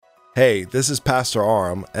Hey, this is Pastor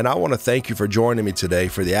Aram, and I want to thank you for joining me today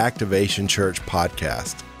for the Activation Church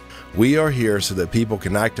podcast. We are here so that people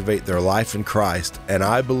can activate their life in Christ, and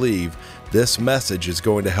I believe this message is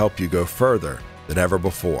going to help you go further than ever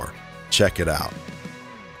before. Check it out.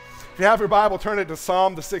 If you have your Bible, turn it to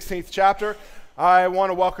Psalm, the 16th chapter. I want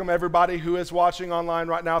to welcome everybody who is watching online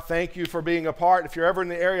right now. Thank you for being a part. If you're ever in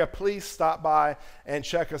the area, please stop by and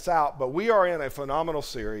check us out. But we are in a phenomenal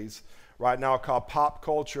series right now called Pop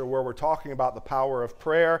Culture, where we're talking about the power of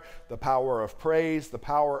prayer, the power of praise, the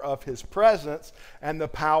power of His presence, and the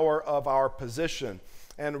power of our position.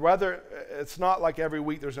 And whether it's not like every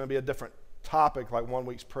week there's going to be a different topic, like 1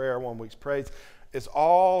 week's prayer, 1 week's praise. It's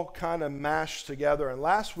all kind of mashed together. And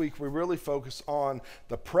last week we really focused on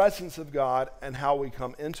the presence of God and how we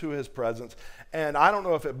come into His presence. And I don't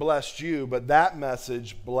know if it blessed you, but that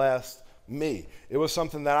message blessed me. It was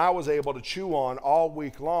something that I was able to chew on all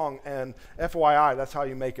week long. And FYI, that's how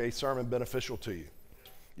you make a sermon beneficial to you.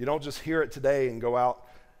 You don't just hear it today and go out.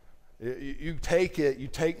 You take it, you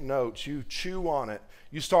take notes, you chew on it.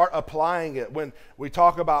 You start applying it. When we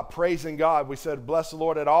talk about praising God, we said, bless the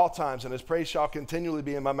Lord at all times, and His praise shall continually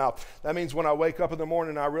be in my mouth. That means when I wake up in the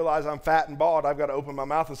morning and I realize I'm fat and bald, I've got to open my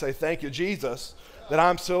mouth and say, thank you, Jesus, that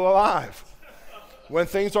I'm still alive. When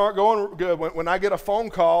things aren't going good, when I get a phone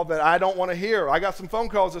call that I don't want to hear. I got some phone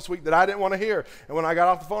calls this week that I didn't want to hear. And when I got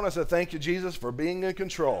off the phone, I said, thank you, Jesus, for being in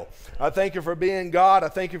control. I thank you for being God. I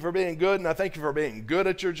thank you for being good. And I thank you for being good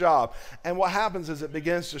at your job. And what happens is it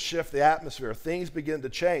begins to shift the atmosphere. Things begin to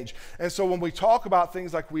change. And so when we talk about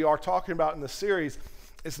things like we are talking about in the series,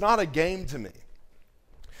 it's not a game to me.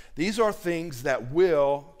 These are things that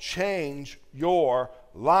will change your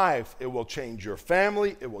life. It will change your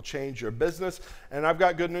family. It will change your business. And I've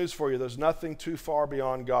got good news for you. There's nothing too far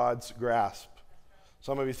beyond God's grasp.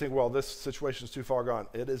 Some of you think, well, this situation is too far gone.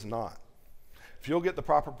 It is not. If you'll get the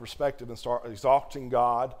proper perspective and start exalting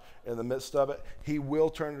God in the midst of it, He will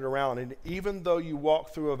turn it around. And even though you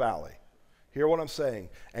walk through a valley, hear what I'm saying,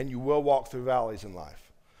 and you will walk through valleys in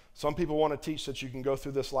life. Some people want to teach that you can go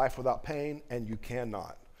through this life without pain, and you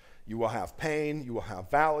cannot. You will have pain, you will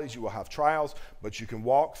have valleys, you will have trials, but you can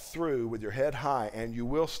walk through with your head high, and you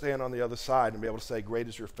will stand on the other side and be able to say, great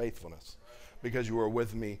is your faithfulness, because you are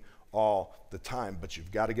with me all the time. But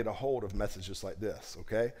you've got to get a hold of messages like this,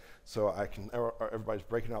 okay? So everybody's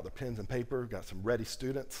breaking out their pens and paper, got some ready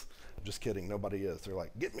students. I'm just kidding, nobody is. They're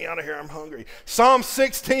like, get me out of here, I'm hungry. Psalm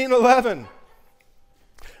 16:11.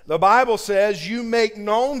 The Bible says, you make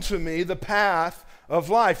known to me the path of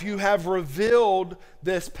life. You have revealed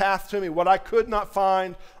this path to me. What I could not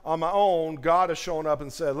find on my own, God has shown up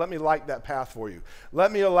and said, let me light that path for you.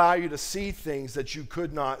 Let me allow you to see things that you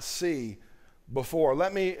could not see before.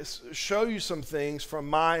 Let me show you some things from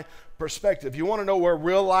my perspective. You want to know where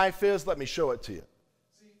real life is? Let me show it to you.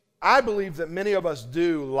 I believe that many of us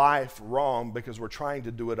do life wrong because we're trying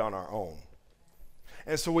to do it on our own.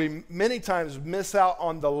 And so we many times miss out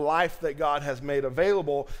on the life that God has made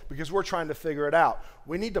available because we're trying to figure it out.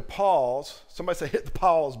 We need to pause. Somebody say, hit the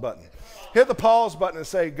pause button. Hit the pause button and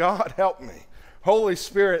say, God, help me. Holy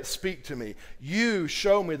Spirit, speak to me. You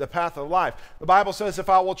show me the path of life. The Bible says, if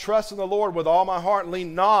I will trust in the Lord with all my heart,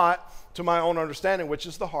 lean not to my own understanding, which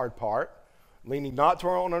is the hard part. Leaning not to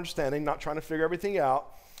our own understanding, not trying to figure everything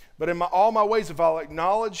out. But in all my ways, if I'll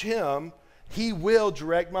acknowledge Him, He will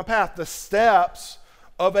direct my path. The steps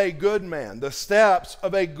of a good man, the steps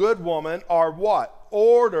of a good woman are what?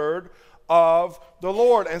 Ordered of the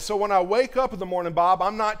Lord. And so when I wake up in the morning, Bob,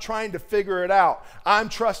 I'm not trying to figure it out. I'm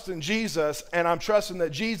trusting Jesus, and I'm trusting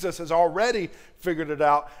that Jesus has already figured it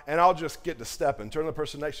out, and I'll just get to stepping. Turn to the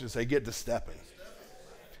person next to you and say, get to stepping.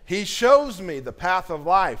 He shows me the path of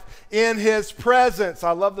life. In His presence,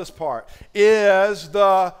 I love this part, is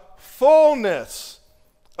the fullness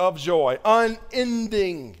of joy,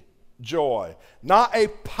 unending joy. Not a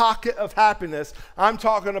pocket of happiness. I'm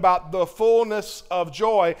talking about the fullness of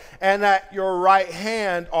joy, and at your right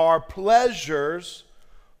hand are pleasures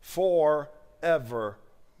forevermore.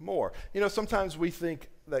 You know, sometimes we think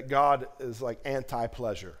that God is like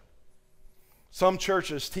anti-pleasure. Some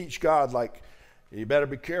churches teach God like, you better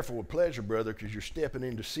be careful with pleasure, brother, because you're stepping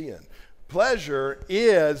into sin. Pleasure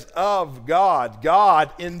is of God.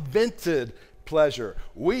 God invented pleasure.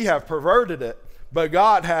 We have perverted it, but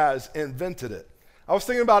God has invented it. I was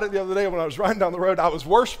thinking about it the other day when I was riding down the road. I was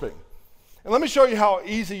worshiping. And let me show you how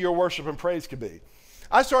easy your worship and praise can be.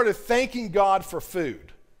 I started thanking God for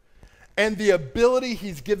food and the ability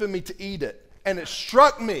He's given me to eat it. And it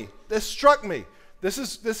struck me. This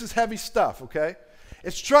is heavy stuff, okay?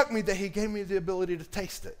 It struck me that He gave me the ability to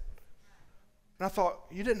taste it. And I thought,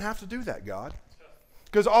 you didn't have to do that, God.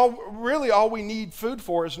 Because all we need food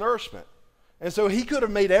for is nourishment. And so he could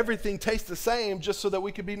have made everything taste the same just so that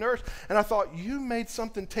we could be nourished. And I thought, you made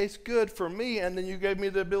something taste good for me, and then you gave me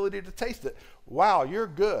the ability to taste it. Wow, you're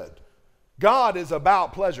good. God is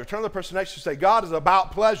about pleasure. Turn to the person next to you and say, God is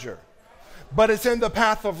about pleasure. But it's in the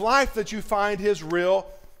path of life that you find his real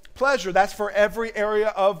pleasure. That's for every area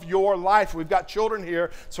of your life. We've got children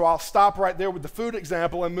here, so I'll stop right there with the food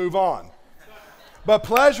example and move on. But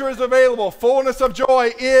pleasure is available. Fullness of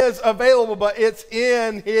joy is available, but it's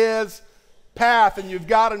in his path, and you've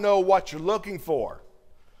got to know what you're looking for.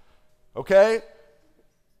 Okay?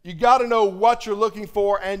 You got to know what you're looking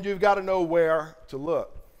for, and you've got to know where to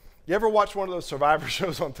look. You ever watch one of those Survivor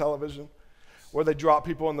shows on television where they drop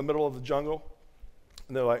people in the middle of the jungle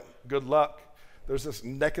and they're like, good luck? There's this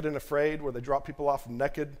Naked and Afraid where they drop people off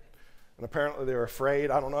naked, and apparently they're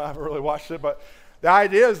afraid. I don't know, I haven't really watched it, but the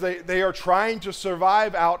idea is they are trying to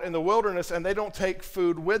survive out in the wilderness, and they don't take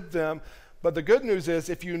food with them. But the good news is,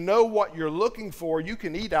 if you know what you're looking for, you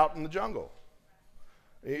can eat out in the jungle.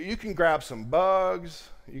 You can grab some bugs.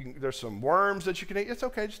 There's some worms that you can eat. It's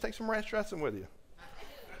okay, just take some ranch dressing with you.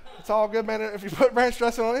 It's all good, man. If you put ranch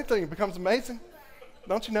dressing on anything, it becomes amazing.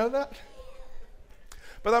 Don't you know that?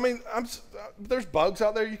 But I mean, there's bugs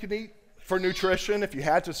out there you can eat for nutrition if you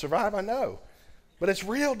had to survive, I know. But it's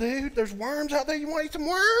real, dude. There's worms out there. You want to eat some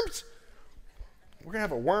worms? We're going to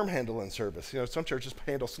have a worm handling service. You know, some churches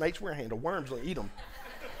handle snakes. We're going to handle worms and eat them.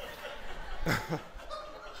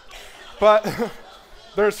 But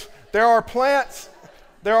there are plants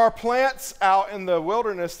out in the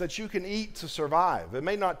wilderness that you can eat to survive. It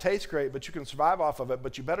may not taste great, but you can survive off of it,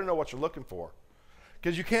 but you better know what you're looking for.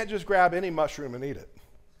 Because you can't just grab any mushroom and eat it.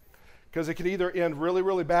 Because it could either end really,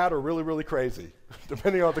 really bad or really, really crazy,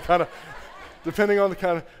 depending on the kind of,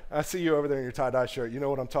 I see you over there in your tie-dye shirt. You know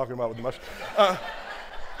what I'm talking about with the mushroom.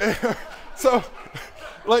 So,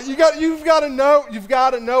 like, you've got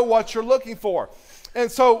to know what you're looking for.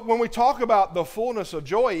 And so when we talk about the fullness of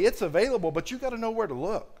joy, it's available, but you've got to know where to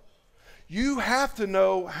look. You have to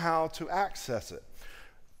know how to access it.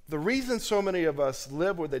 The reason so many of us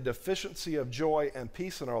live with a deficiency of joy and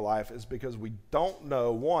peace in our life is because we don't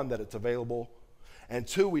know, one, that it's available, and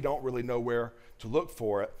two, we don't really know where to look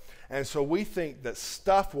for it. And so we think that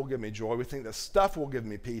stuff will give me joy. We think that stuff will give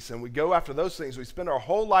me peace. And we go after those things. We spend our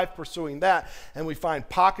whole life pursuing that, and we find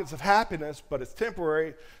pockets of happiness, but it's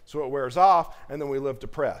temporary, so it wears off, and then we live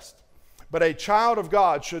depressed. But a child of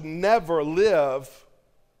God should never live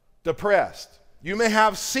depressed. You may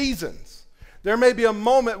have seasons. There may be a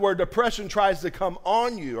moment where depression tries to come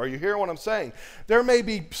on you. Are you hearing what I'm saying? There may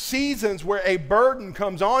be seasons where a burden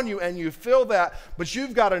comes on you and you feel that, but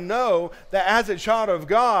you've got to know that as a child of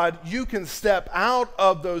God, you can step out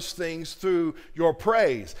of those things through your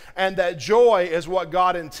praise, and that joy is what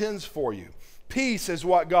God intends for you. Peace is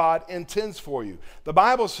what God intends for you. The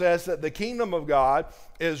Bible says that the kingdom of God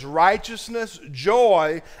is righteousness,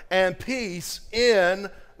 joy, and peace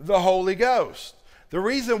in the Holy Ghost. The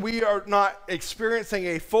reason we are not experiencing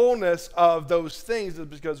a fullness of those things is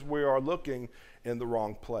because we are looking in the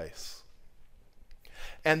wrong place.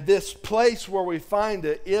 And this place where we find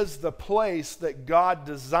it is the place that God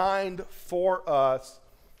designed for us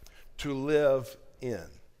to live in.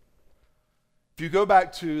 If you go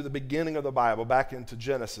back to the beginning of the Bible, back into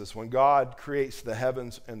Genesis, when God creates the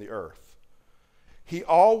heavens and the earth, he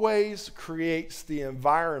always creates the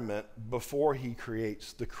environment before he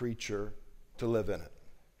creates the creature to live in it.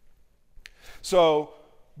 So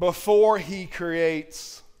before he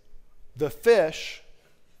creates the fish,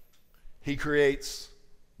 he creates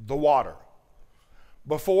the water.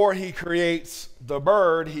 Before he creates the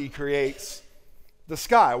bird, he creates the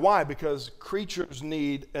sky. Why? Because creatures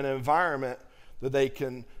need an environment that they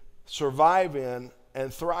can survive in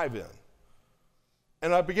and thrive in.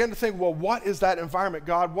 And I began to think, well, what is that environment,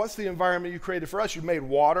 God? What's the environment you created for us? You made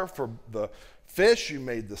water for the fish, you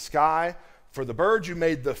made the sky for the birds, you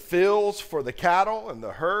made the fields for the cattle and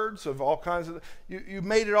the herds of all kinds of, you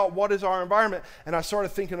made it all. What is our environment? And I started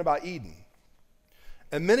thinking about Eden.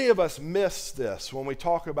 And many of us miss this when we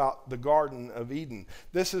talk about the Garden of Eden.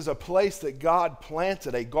 This is a place that God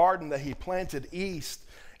planted, a garden that he planted east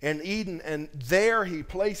in Eden, and there he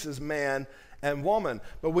places man and woman.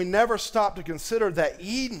 But we never stop to consider that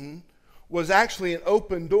Eden was actually an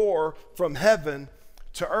open door from heaven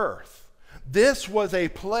to earth. This was a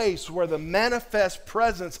place where the manifest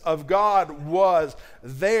presence of God was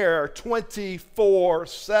there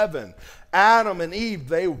 24/7. Adam and Eve,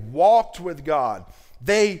 they walked with God.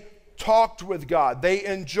 They talked with God. They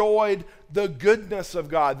enjoyed the goodness of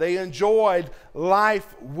God. They enjoyed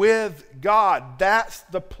life with God. That's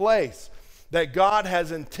the place that God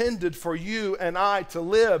has intended for you and I to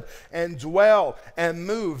live and dwell and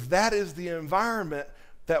move. That is the environment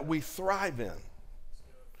that we thrive in.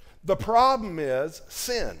 The problem is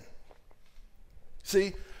sin.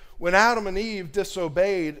 See, when Adam and Eve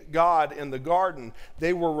disobeyed God in the garden,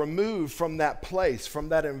 they were removed from that place, from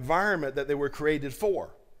that environment that they were created for.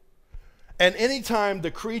 And anytime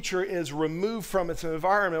the creature is removed from its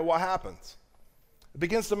environment, what happens? It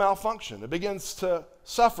begins to malfunction. It begins to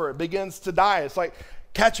suffer. It begins to die. It's like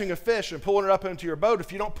catching a fish and pulling it up into your boat.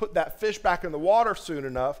 If you don't put that fish back in the water soon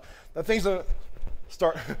enough, the thing's going to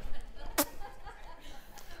start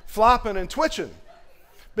flopping and twitching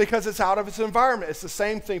because it's out of its environment. It's the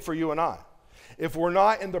same thing for you and I. If we're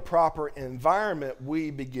not in the proper environment, we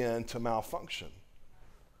begin to malfunction.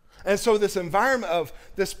 And so this environment of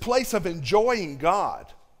this place of enjoying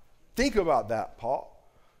God, think about that, Paul.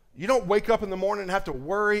 You don't wake up in the morning and have to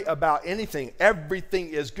worry about anything. Everything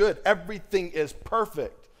is good. Everything is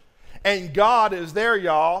perfect. And God is there,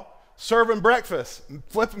 y'all, serving breakfast,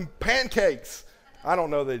 flipping pancakes. I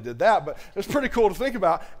don't know they did that, but it's pretty cool to think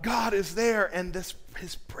about. God is there, and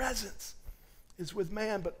his presence is with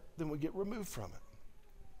man, but then we get removed from it.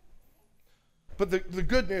 But the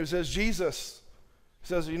good news is Jesus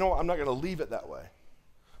says, you know what, I'm not going to leave it that way.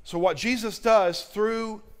 So what Jesus does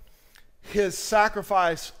through his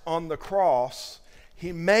sacrifice on the cross,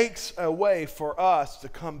 he makes a way for us to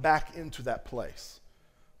come back into that place.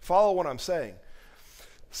 Follow what I'm saying.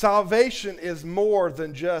 Salvation is more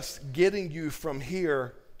than just getting you from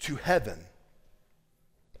here to heaven.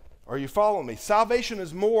 Are you following me? Salvation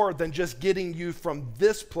is more than just getting you from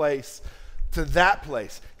this place to that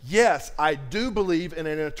place. Yes, I do believe in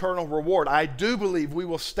an eternal reward. I do believe we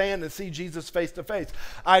will stand and see Jesus face to face.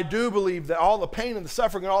 I do believe that all the pain and the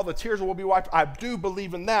suffering and all the tears will be wiped. I do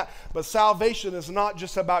believe in that. But salvation is not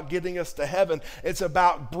just about getting us to heaven. It's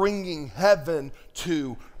about bringing heaven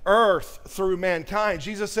to earth through mankind.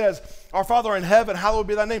 Jesus says, our Father in heaven, hallowed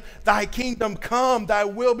be thy name. Thy kingdom come, thy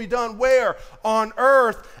will be done. Where? On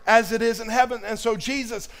earth as it is in heaven. And so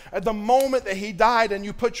Jesus, at the moment that he died and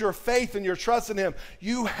you put your faith and your trust in him,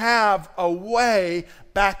 you have a way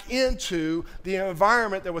back into the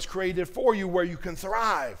environment that was created for you where you can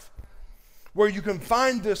thrive, where you can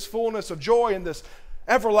find this fullness of joy and this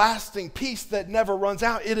everlasting peace that never runs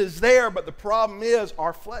out. It is there, but the problem is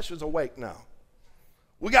our flesh is awake now.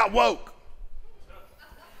 We got woke.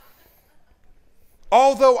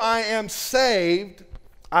 Although I am saved,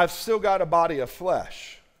 I've still got a body of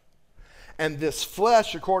flesh. And this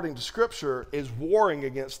flesh, according to Scripture, is warring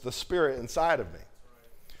against the spirit inside of me.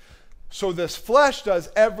 So this flesh does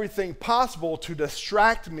everything possible to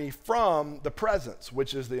distract me from the presence,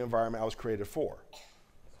 which is the environment I was created for.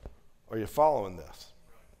 Are you following this?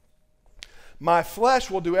 My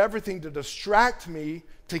flesh will do everything to distract me,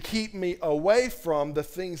 to keep me away from the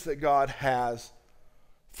things that God has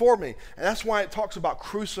for me. And that's why it talks about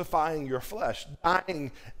crucifying your flesh,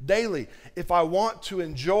 dying daily. If I want to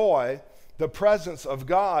enjoy the presence of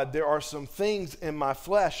God, there are some things in my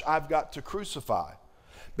flesh I've got to crucify,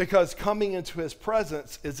 because coming into his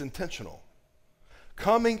presence is intentional.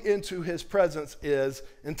 Coming into his presence is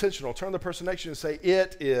intentional. Turn to the person next to you and say,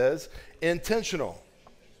 it is intentional.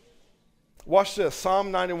 Watch this,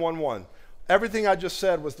 Psalm 91:1. Everything I just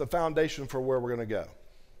said was the foundation for where we're going to go.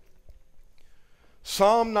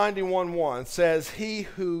 Psalm 91:1 says, he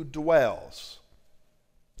who dwells,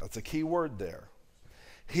 that's a key word there.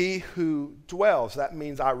 He who dwells, that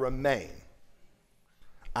means I remain.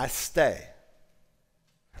 I stay.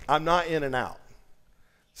 I'm not in and out.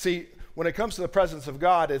 See, when it comes to the presence of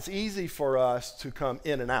God, it's easy for us to come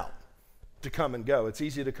in and out, to come and go. It's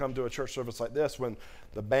easy to come to a church service like this when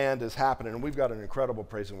the band is happening, and we've got an incredible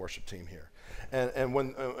praise and worship team here. And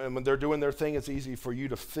when they're doing their thing, it's easy for you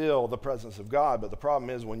to feel the presence of God. But the problem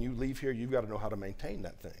is when you leave here, you've got to know how to maintain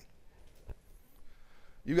that thing.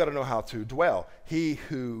 You've got to know how to dwell. He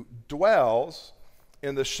who dwells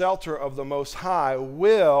in the shelter of the Most High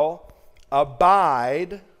will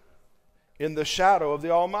abide in the shadow of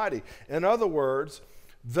the Almighty. In other words,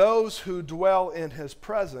 those who dwell in his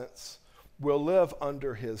presence will live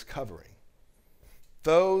under his covering.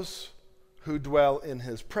 Those who dwell in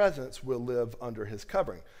his presence will live under his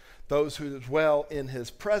covering. Those who dwell in his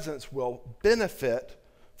presence will benefit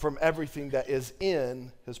from everything that is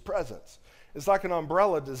in his presence. It's like an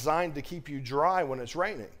umbrella designed to keep you dry when it's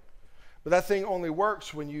raining. But that thing only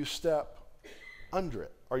works when you step under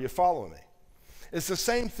it. Are you following me? It's the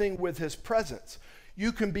same thing with his presence.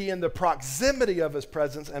 You can be in the proximity of his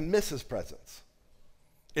presence and miss his presence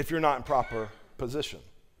if you're not in proper position.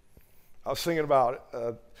 I was thinking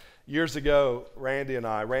about years ago,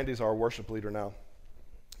 Randy's our worship leader now.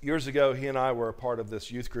 Years ago, he and I were a part of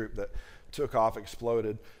this youth group that took off,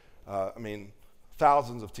 exploded.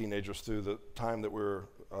 Thousands of teenagers through the time that we were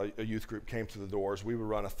a youth group came to the doors. We would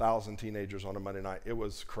run 1,000 teenagers on a Monday night. It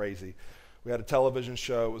was crazy. We had a television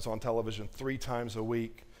show. It was on television 3 times a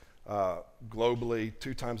week globally,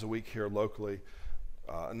 2 times a week here locally.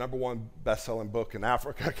 A #1 best-selling book in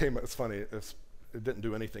Africa came out. It's funny. It didn't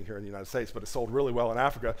do anything here in the United States, but it sold really well in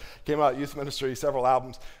Africa. Came out youth ministry, several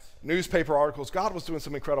albums, newspaper articles. God was doing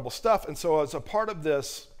some incredible stuff. And so as a part of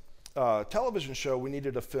this television show, we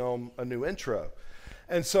needed to film a new intro.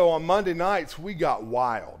 And so on Monday nights, we got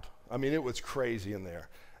wild. I mean, it was crazy in there.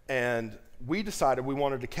 And we decided we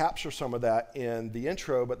wanted to capture some of that in the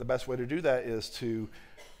intro, but the best way to do that is to,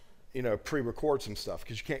 pre-record some stuff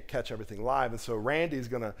because you can't catch everything live. And so Randy's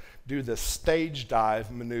going to do this stage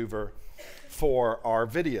dive maneuver for our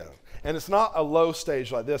video. And it's not a low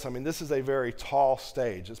stage like this. I mean, this is a very tall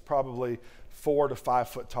stage. It's probably 4 to 5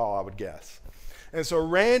 foot tall, I would guess. And so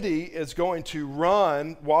Randy is going to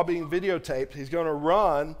run while being videotaped. He's going to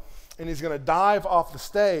run and he's going to dive off the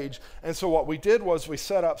stage. And so what we did was we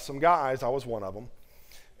set up some guys. I was one of them.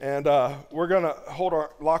 And we're going to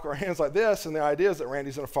lock our hands like this. And the idea is that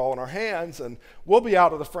Randy's going to fall in our hands and we'll be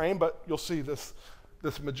out of the frame, but you'll see this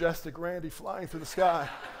majestic Randy flying through the sky.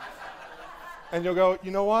 And you'll go,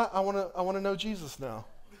 you know what? I want to know Jesus now.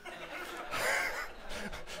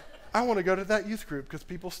 I want to go to that youth group because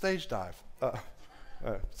people stage dive.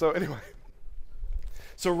 So anyway,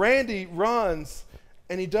 so Randy runs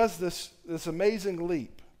and he does this amazing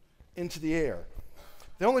leap into the air.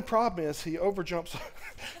 The only problem is he overjumps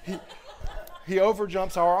he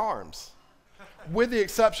overjumps our arms, with the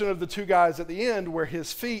exception of the 2 guys at the end where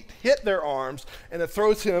his feet hit their arms and it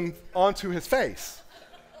throws him onto his face.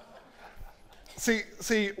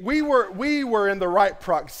 See, we were in the right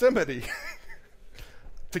proximity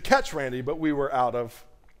to catch Randy, but we were out of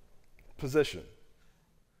position.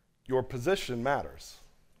 Your position matters.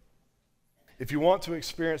 If you want to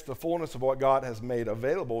experience the fullness of what God has made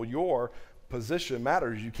available, your position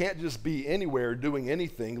matters. You can't just be anywhere doing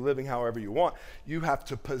anything, living however you want. You have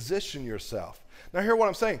to position yourself. Now, hear what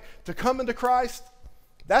I'm saying. To come into Christ,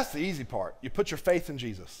 that's the easy part. You put your faith in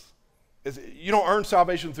Jesus. You don't earn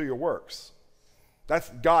salvation through your works.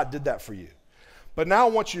 God did that for you. But now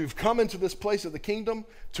once you've come into this place of the kingdom,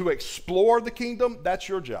 to explore the kingdom, that's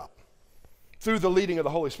your job. Through the leading of the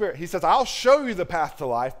Holy Spirit. He says, I'll show you the path to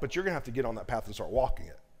life, but you're going to have to get on that path and start walking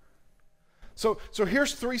it. So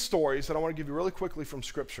here's 3 stories that I want to give you really quickly from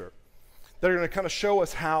Scripture that are going to kind of show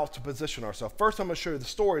us how to position ourselves. First, I'm going to show you the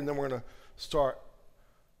story, and then we're going to start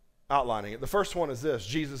outlining it. The first one is this.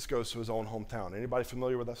 Jesus goes to his own hometown. Anybody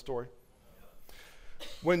familiar with that story?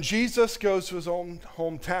 When Jesus goes to his own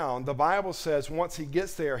hometown, the Bible says once he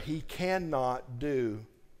gets there, he cannot do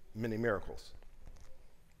many miracles.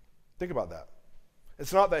 Think about that.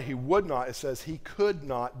 It's not that he would not, it says he could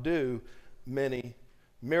not do many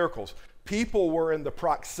miracles. People were in the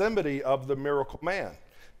proximity of the miracle man.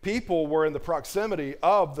 People were in the proximity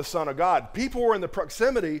of the Son of God. People were in the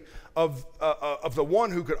proximity of the one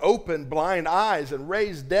who could open blind eyes and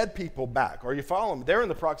raise dead people back. Are you following me? They're in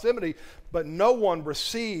the proximity, but no one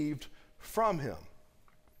received from him.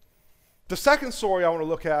 The second story I want to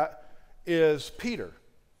look at is Peter.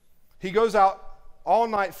 He goes out all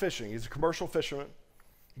night fishing. He's a commercial fisherman.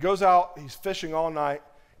 He goes out, he's fishing all night.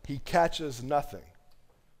 He catches nothing.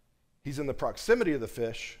 He's in the proximity of the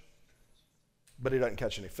fish, but he doesn't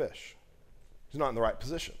catch any fish. He's not in the right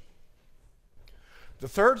position. The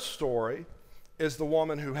third story is the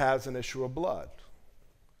woman who has an issue of blood.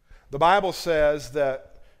 The Bible says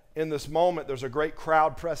that in this moment there's a great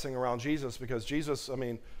crowd pressing around Jesus because Jesus,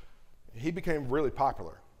 he became really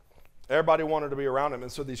popular. Everybody wanted to be around him,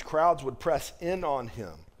 and so these crowds would press in on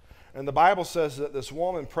him. And the Bible says that this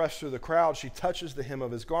woman pressed through the crowd. She touches the hem of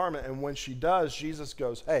his garment, and when she does, Jesus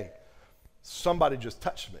goes, hey, somebody just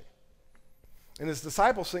touched me. And his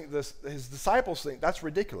disciples think that's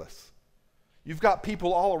ridiculous. You've got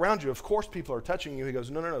people all around you. Of course people are touching you. He goes,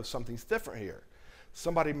 no, something's different here.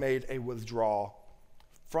 Somebody made a withdrawal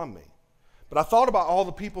from me. But I thought about all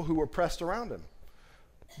the people who were pressed around him.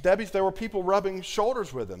 Debbie, there were people rubbing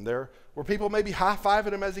shoulders with him. There were people maybe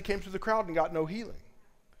high-fiving him as he came through the crowd and got no healing.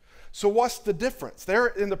 So what's the difference? They're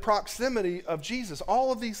in the proximity of Jesus.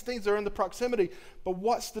 All of these things are in the proximity, but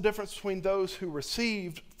what's the difference between those who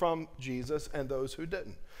received from Jesus and those who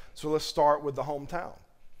didn't? So let's start with the hometown.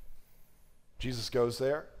 Jesus goes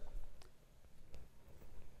there,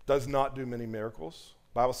 does not do many miracles.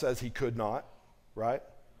 The Bible says he could not, right?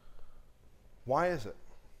 Why is it?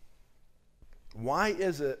 Why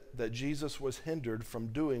is it that Jesus was hindered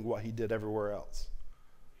from doing what he did everywhere else?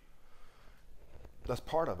 That's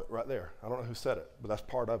part of it right there. I don't know who said it, but that's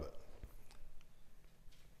part of it.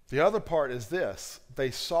 The other part is this.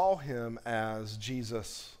 They saw him as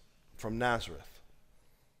Jesus from Nazareth.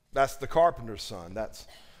 That's the carpenter's son. That's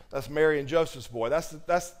Mary and Joseph's boy. That's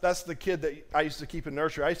the kid that I used to keep in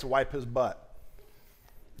nursery. I used to wipe his butt.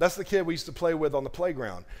 That's the kid we used to play with on the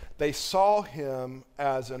playground. They saw him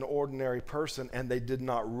as an ordinary person, and they did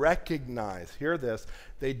not recognize, hear this,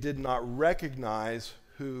 they did not recognize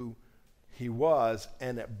who he was,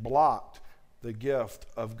 and it blocked the gift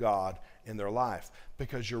of God in their life,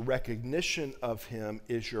 because your recognition of him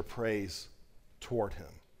is your praise toward him.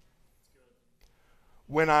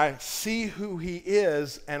 When I see who he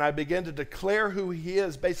is and I begin to declare who he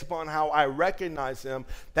is based upon how I recognize him,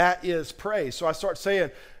 that is praise. So I start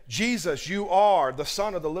saying, Jesus, you are the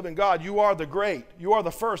Son of the living God. You are the great. You are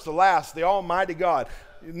the first, the last, the almighty God.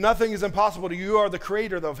 Nothing is impossible to you. You are the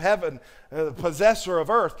creator of heaven, the possessor of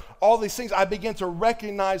earth. All these things, I begin to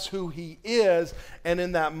recognize who he is. And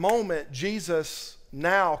in that moment, Jesus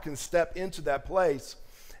now can step into that place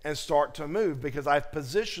and start to move, because I've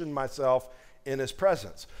positioned myself in his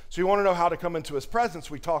presence. So you want to know how to come into his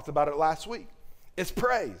presence? We talked about it last week. It's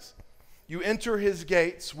praise. You enter his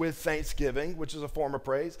gates with thanksgiving, which is a form of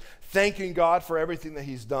praise, thanking God for everything that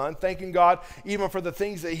he's done, thanking God even for the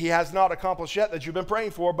things that he has not accomplished yet that you've been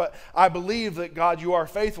praying for, but I believe that, God, you are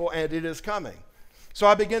faithful and it is coming. So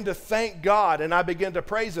I begin to thank God and I begin to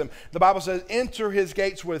praise him. The Bible says, enter his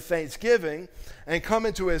gates with thanksgiving and come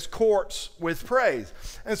into his courts with praise.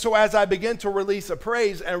 And so as I begin to release a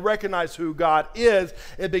praise and recognize who God is,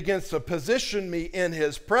 it begins to position me in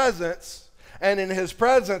his presence. And in his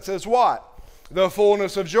presence is what? The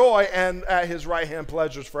fullness of joy, and at his right hand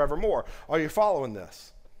pleasures forevermore. Are you following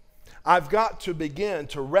this? I've got to begin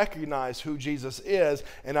to recognize who Jesus is,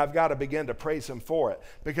 and I've got to begin to praise him for it,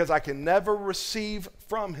 because I can never receive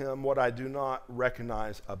from him what I do not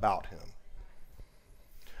recognize about him.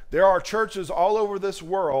 There are churches all over this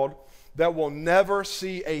world that will never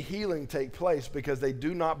see a healing take place because they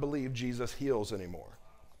do not believe Jesus heals anymore.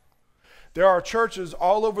 There are churches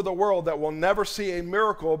all over the world that will never see a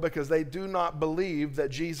miracle because they do not believe that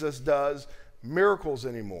Jesus does miracles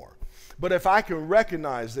anymore. But if I can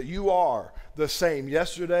recognize that you are the same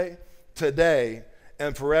yesterday, today,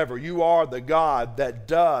 and forever, you are the God that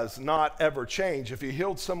does not ever change. If you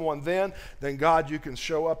healed someone then God, you can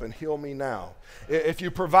show up and heal me now. If you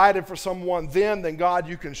provided for someone then God,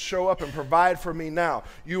 you can show up and provide for me now.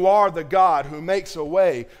 You are the God who makes a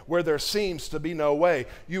way where there seems to be no way.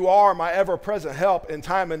 You are my ever-present help in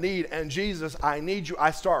time of need. And Jesus, I need you. I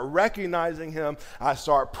start recognizing him. I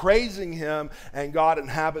start praising him. And God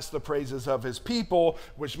inhabits the praises of his people,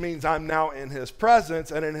 which means I'm now in his presence.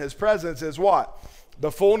 And in his presence is what?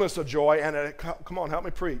 The fullness of joy. And come on, help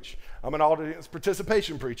me preach. I'm an audience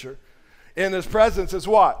participation preacher. In his presence is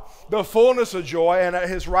what? The fullness of joy, and at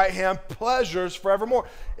his right hand pleasures forevermore.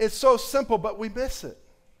 It's so simple, but we miss it.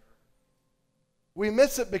 We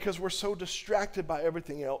miss it because we're so distracted by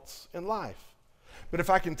everything else in life. But if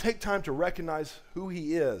I can take time to recognize who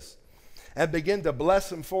he is and begin to bless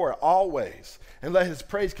him for it always, and let his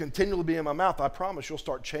praise continually be in my mouth, I promise you'll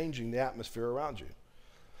start changing the atmosphere around you.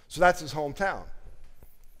 So that's his hometown.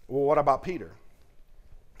 Well, what about Peter?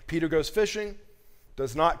 Peter goes fishing,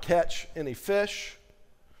 does not catch any fish.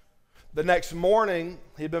 The next morning,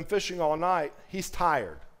 he'd been fishing all night. He's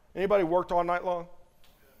tired. Anybody worked all night long?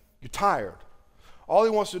 You're tired. All he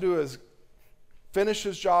wants to do is finish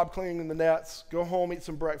his job cleaning the nets, go home, eat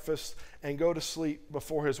some breakfast, and go to sleep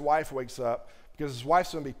before his wife wakes up, because his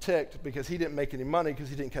wife's going to be ticked because he didn't make any money because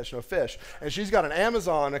he didn't catch no fish. And she's got an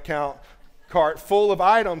Amazon account cart full of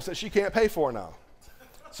items that she can't pay for now.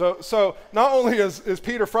 So not only is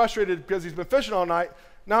Peter frustrated because he's been fishing all night,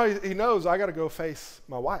 now he knows I got to go face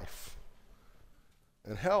my wife.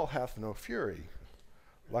 And hell hath no fury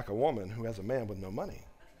like a woman who has a man with no money.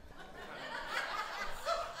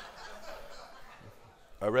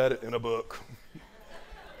 I read it in a book.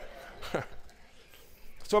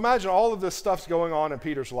 So imagine all of this stuff's going on in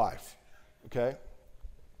Peter's life, okay?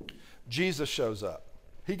 Jesus shows up.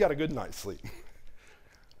 He got a good night's sleep.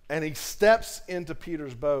 And he steps into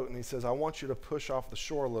Peter's boat and he says, I want you to push off the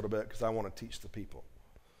shore a little bit because I want to teach the people.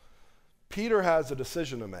 Peter has a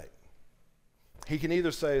decision to make. He can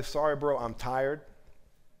either say, sorry, bro, I'm tired,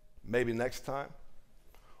 maybe next time,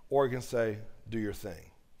 or he can say, do your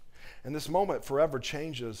thing. And this moment forever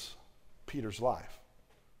changes Peter's life.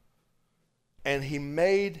 And he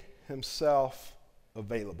made himself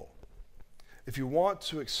available. If you want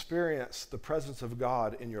to experience the presence of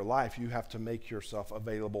God in your life, you have to make yourself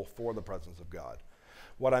available for the presence of God.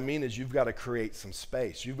 What I mean is you've got to create some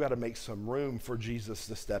space. You've got to make some room for Jesus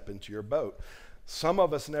to step into your boat. Some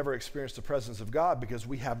of us never experience the presence of God because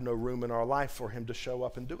we have no room in our life for him to show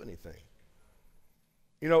up and do anything.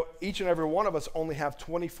 You know, each and every one of us only have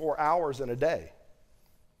 24 hours in a day.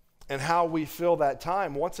 And how we fill that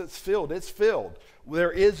time, once it's filled, it's filled.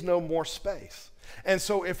 There is no more space. And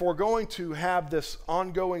so if we're going to have this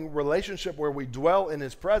ongoing relationship where we dwell in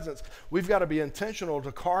his presence, we've got to be intentional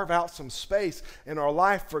to carve out some space in our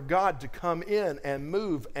life for God to come in and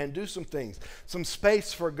move and do some things. Some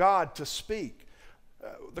space for God to speak.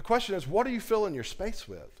 The question is, what are you filling your space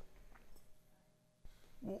with?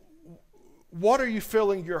 What are you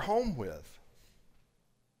filling your home with?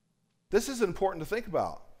 This is important to think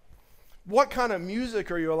about. What kind of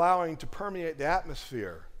music are you allowing to permeate the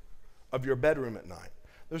atmosphere of your bedroom at night?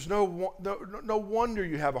 There's no wonder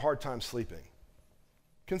you have a hard time sleeping.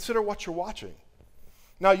 Consider what you're watching.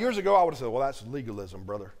 Now, years ago, I would have said, well, that's legalism,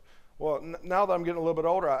 brother. Well, now that I'm getting a little bit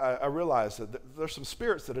older, I realize that there's some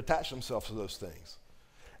spirits that attach themselves to those things.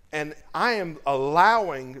 And I am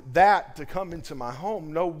allowing that to come into my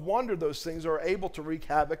home. No wonder those things are able to wreak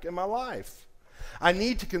havoc in my life. I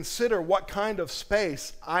need to consider what kind of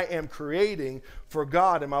space I am creating for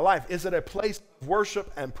God in my life. Is it a place of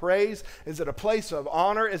worship and praise? Is it a place of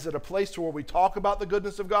honor? Is it a place where we talk about the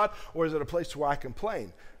goodness of God? Or is it a place where I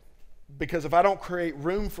complain? Because if I don't create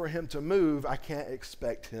room for him to move, I can't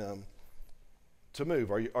expect him to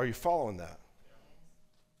move. Are you following that?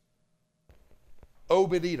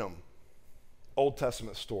 Obed-Edom, Old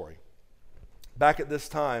Testament story. Back at this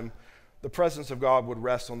time, the presence of God would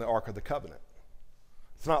rest on the Ark of the Covenant.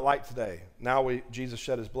 It's not like today. Now Jesus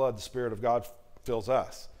shed his blood, the Spirit of God fills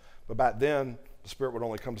us. But back then, the Spirit would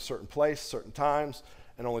only come to certain places, certain times,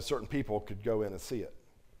 and only certain people could go in and see it.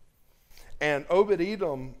 And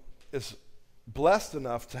Obed-Edom is blessed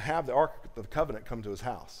enough to have the Ark of the Covenant come to his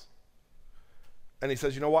house. And he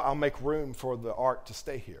says, you know what, I'll make room for the Ark to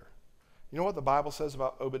stay here. You know what the Bible says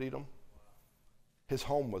about Obed-Edom? His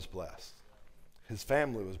home was blessed. His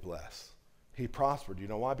family was blessed. He prospered. You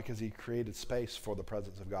know why? Because he created space for the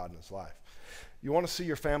presence of God in his life. You want to see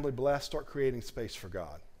your family blessed? Start creating space for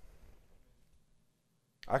God.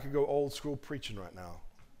 I could go old school preaching right now.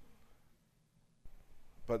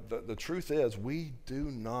 But the truth is, we do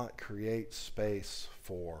not create space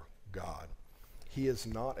for God. He is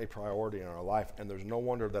not a priority in our life, and there's no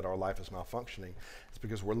wonder that our life is malfunctioning. It's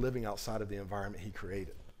because we're living outside of the environment he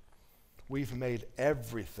created. We've made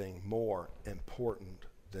everything more important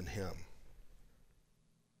than him.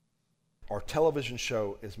 Our television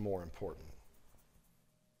show is more important.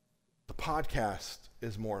 The podcast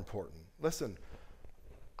is more important. Listen,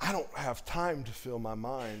 I don't have time to fill my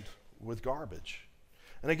mind with garbage.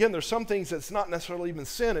 And again, there's some things that's not necessarily even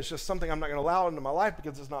sin. It's just something I'm not going to allow into my life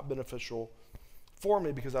because it's not beneficial for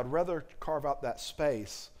me, because I'd rather carve out that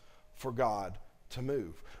space for God to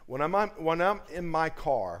move. When I'm in my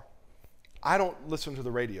car, I don't listen to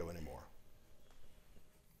the radio anymore.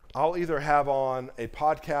 I'll either have on a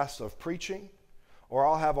podcast of preaching or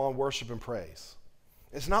I'll have on worship and praise.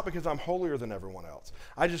 It's not because I'm holier than everyone else.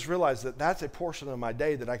 I just realize that that's a portion of my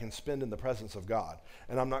day that I can spend in the presence of God,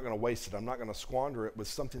 and I'm not going to waste it. I'm not going to squander it with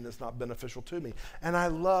something that's not beneficial to me. And I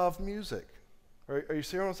love music. Are you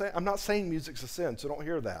seeing what I'm saying? I'm not saying music's a sin, so don't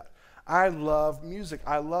hear that. I love music.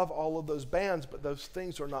 I love all of those bands, but those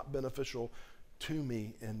things are not beneficial to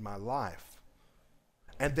me in my life.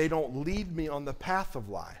 And they don't lead me on the path of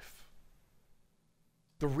life.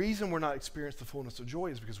 The reason we're not experiencing the fullness of joy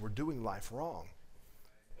is because we're doing life wrong.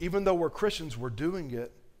 Even though we're Christians, we're doing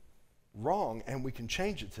it wrong, and we can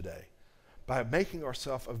change it today by making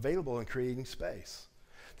ourselves available and creating space.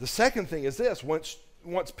 The second thing is this: once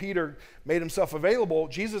Peter made himself available,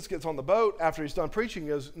 Jesus gets on the boat after he's done preaching. He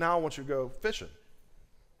goes, now I want you to go fishing.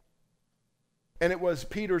 And it was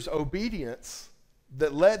Peter's obedience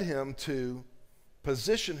that led him to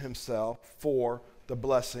position himself for the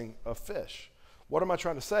blessing of fish. What am I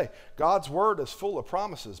trying to say? God's word is full of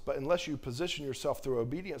promises, but unless you position yourself through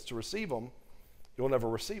obedience to receive them, you'll never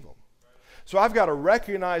receive them. So I've got to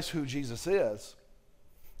recognize who Jesus is.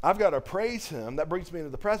 I've got to praise him. That brings me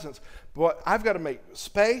into the presence. But I've got to make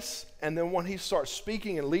space, and then when he starts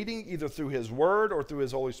speaking and leading, either through his word or through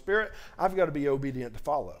his Holy Spirit, I've got to be obedient to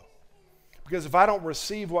follow. Because if I don't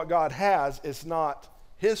receive what God has, it's not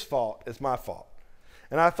his fault, it's my fault.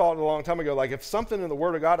 And I thought a long time ago, like, if something in the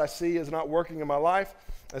Word of God I see is not working in my life,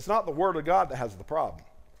 it's not the Word of God that has the problem.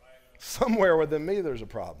 Somewhere within me there's a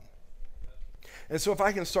problem. And so if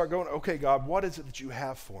I can start going, okay, God, what is it that you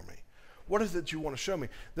have for me? What is it that you want to show me?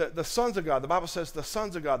 The sons of God, the Bible says the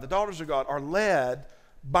sons of God, the daughters of God are led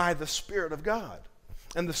by the Spirit of God.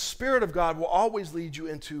 And the Spirit of God will always lead you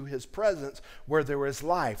into his presence where there is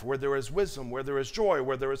life, where there is wisdom, where there is joy,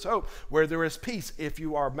 where there is hope, where there is peace. If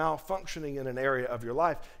you are malfunctioning in an area of your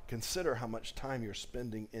life, consider how much time you're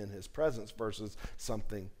spending in his presence versus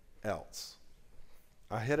something else.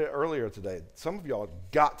 I hit it earlier today. Some of y'all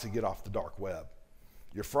got to get off the dark web.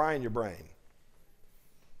 You're frying your brain.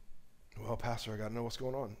 Well, Pastor, I got to know what's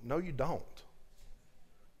going on. No, you don't.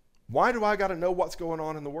 Why do I got to know what's going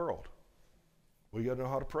on in the world? Well, you got to know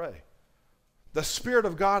how to pray. The Spirit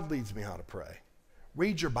of God leads me how to pray.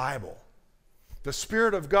 Read your Bible. The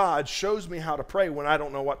Spirit of God shows me how to pray when I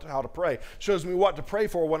don't know how to pray. Shows me what to pray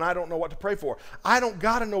for when I don't know what to pray for. I don't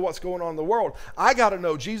got to know what's going on in the world. I got to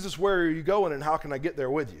know, Jesus, where are you going and how can I get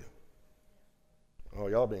there with you? Oh,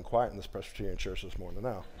 y'all being quiet in this Presbyterian church this morning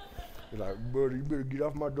now. You're like, buddy, you better get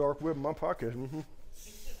off my dark web and my podcast. Mm-hmm.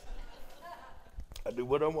 I do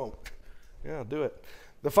what I want. Yeah, I'll do it.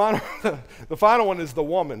 The final one is the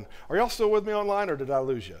woman. Are y'all still with me online, or did I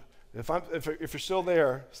lose you? If you're still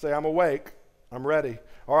there, say, I'm awake. I'm ready.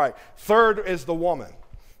 All right. Third is the woman.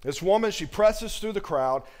 This woman, she presses through the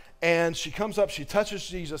crowd, and she comes up, she touches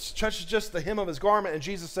Jesus, touches just the hem of his garment, and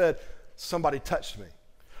Jesus said, somebody touched me.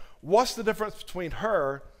 What's the difference between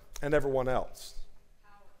her and everyone else?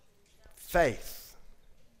 Faith.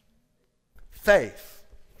 Faith.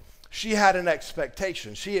 She had an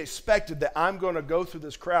expectation. She expected that I'm going to go through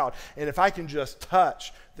this crowd, and if I can just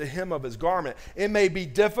touch the hem of his garment, it may be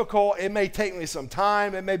difficult, it may take me some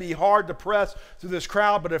time, it may be hard to press through this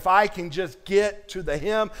crowd, but if I can just get to the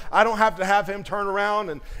hem, I don't have to have him turn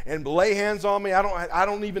around and lay hands on me. I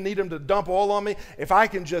don't even need him to dump oil on me. If I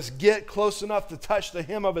can just get close enough to touch the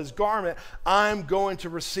hem of his garment, I'm going to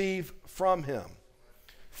receive from him.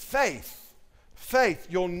 Faith. Faith,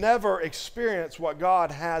 you'll never experience what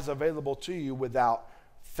God has available to you without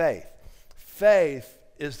faith. Faith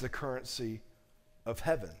is the currency of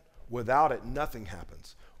heaven. Without it, nothing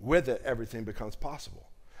happens. With it, everything becomes possible.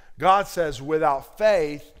 God says, without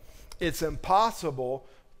faith, it's impossible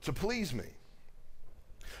to please me.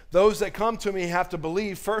 Those that come to me have to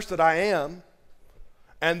believe first that I am,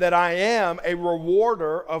 and that I am a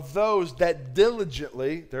rewarder of those that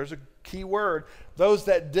diligently, there's a key word, those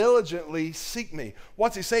that diligently seek me.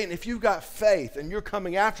 What's he saying? If you've got faith and you're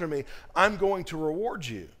coming after me, I'm going to reward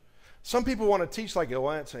you. Some people want to teach like, oh,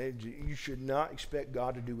 Lance, you should not expect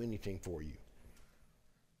God to do anything for you.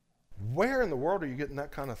 Where in the world are you getting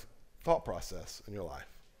that kind of thought process in your life?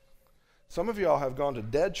 Some of y'all have gone to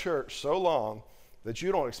dead church so long that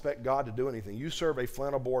you don't expect God to do anything. You serve a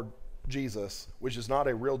flannel board Jesus, which is not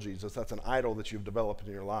a real Jesus. That's an idol that you've developed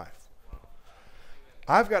in your life.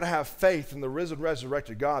 I've got to have faith in the risen,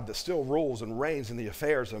 resurrected God that still rules and reigns in the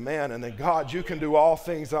affairs of man, and that God, you can do all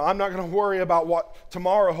things. I'm not going to worry about what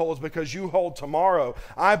tomorrow holds because you hold tomorrow.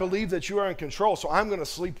 I believe that you are in control, so I'm going to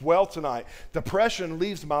sleep well tonight. Depression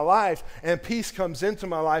leaves my life, and peace comes into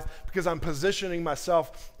my life because I'm positioning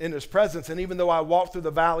myself in his presence. And even though I walk through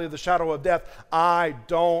the valley of the shadow of death, I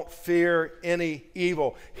don't fear any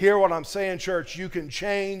evil. Hear what I'm saying, church. You can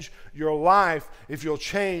change your life if you'll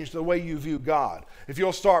change the way you view God. If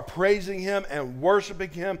you'll start praising him and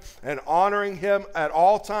worshiping him and honoring him at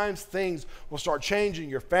all times, things will start changing.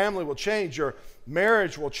 Your family will change. Your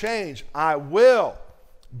marriage will change. I will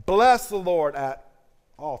bless the Lord at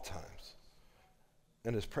all times,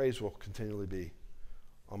 and his praise will continually be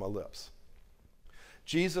on my lips.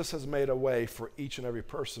 Jesus has made a way for each and every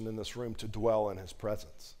person in this room to dwell in his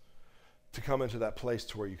presence, to come into that place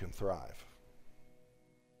to where you can thrive.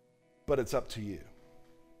 But it's up to you.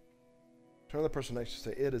 Turn to the person next to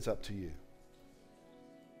you and say, it is up to you.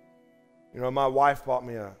 You know, my wife bought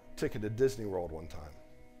me a ticket to Disney World one time.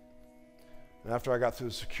 And after I got through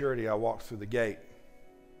the security, I walked through the gate.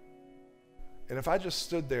 And if I just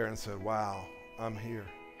stood there and said, wow, I'm here,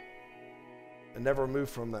 and never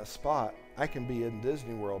moved from that spot, I can be in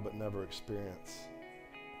Disney World but never experience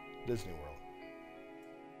Disney World.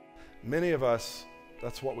 Many of us,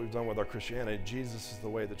 that's what we've done with our Christianity. Jesus is the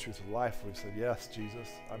way, the truth, and life. We've said, yes, Jesus,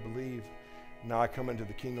 I believe. Now I come into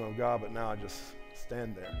the kingdom of God, but now I just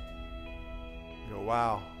stand there. You go,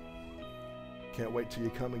 wow, can't wait till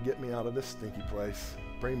you come and get me out of this stinky place.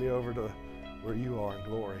 Bring me over to where you are in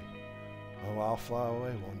glory. Oh, I'll fly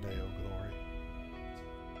away one day, oh glory.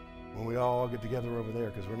 When we all get together over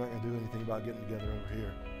there, because we're not going to do anything about getting together over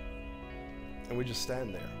here. And we just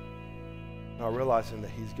stand there. Now realizing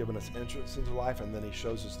that he's given us entrance into life, and then he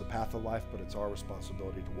shows us the path of life, but it's our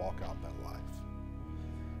responsibility to walk out that life.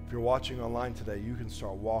 If you're watching online today, you can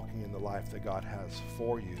start walking in the life that God has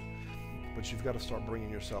for you, but you've got to start bringing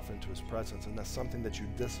yourself into his presence, and that's something that you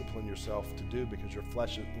discipline yourself to do because your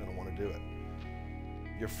flesh isn't going to want to do it.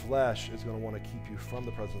 your flesh is going to want to keep you from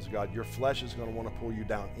the presence of God. Your flesh is going to want to pull you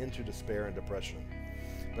down into despair and depression.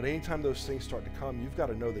 But anytime those things start to come, you've got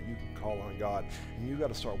to know that you can call on God, and you've got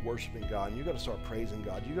to start worshiping God, and you've got to start praising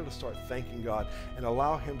God. You've got to start thanking God and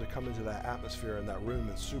allow him to come into that atmosphere in that room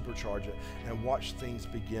and supercharge it and watch things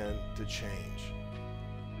begin to change.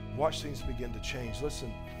 Watch things begin to change.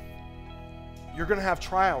 Listen, you're going to have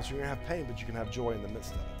trials, you're going to have pain, but you can have joy in the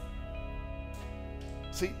midst of it.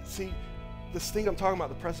 See, this thing I'm talking about,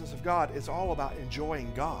 the presence of God, is all about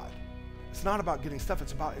enjoying God. It's not about getting stuff,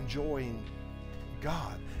 it's about enjoying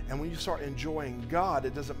God. And when you start enjoying God,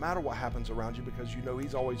 it doesn't matter what happens around you because you know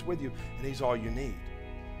he's always with you and he's all you need.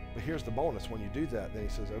 But here's the bonus. When you do that, then he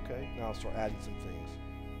says, okay, now I'll start adding some things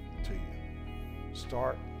to you.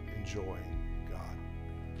 Start enjoying God.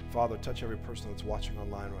 Father, touch every person that's watching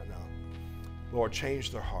online right now. Lord,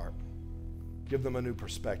 change their heart. Give them a new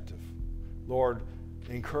perspective. Lord,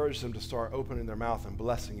 encourage them to start opening their mouth and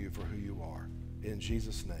blessing you for who you are. In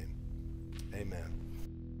Jesus' name, amen.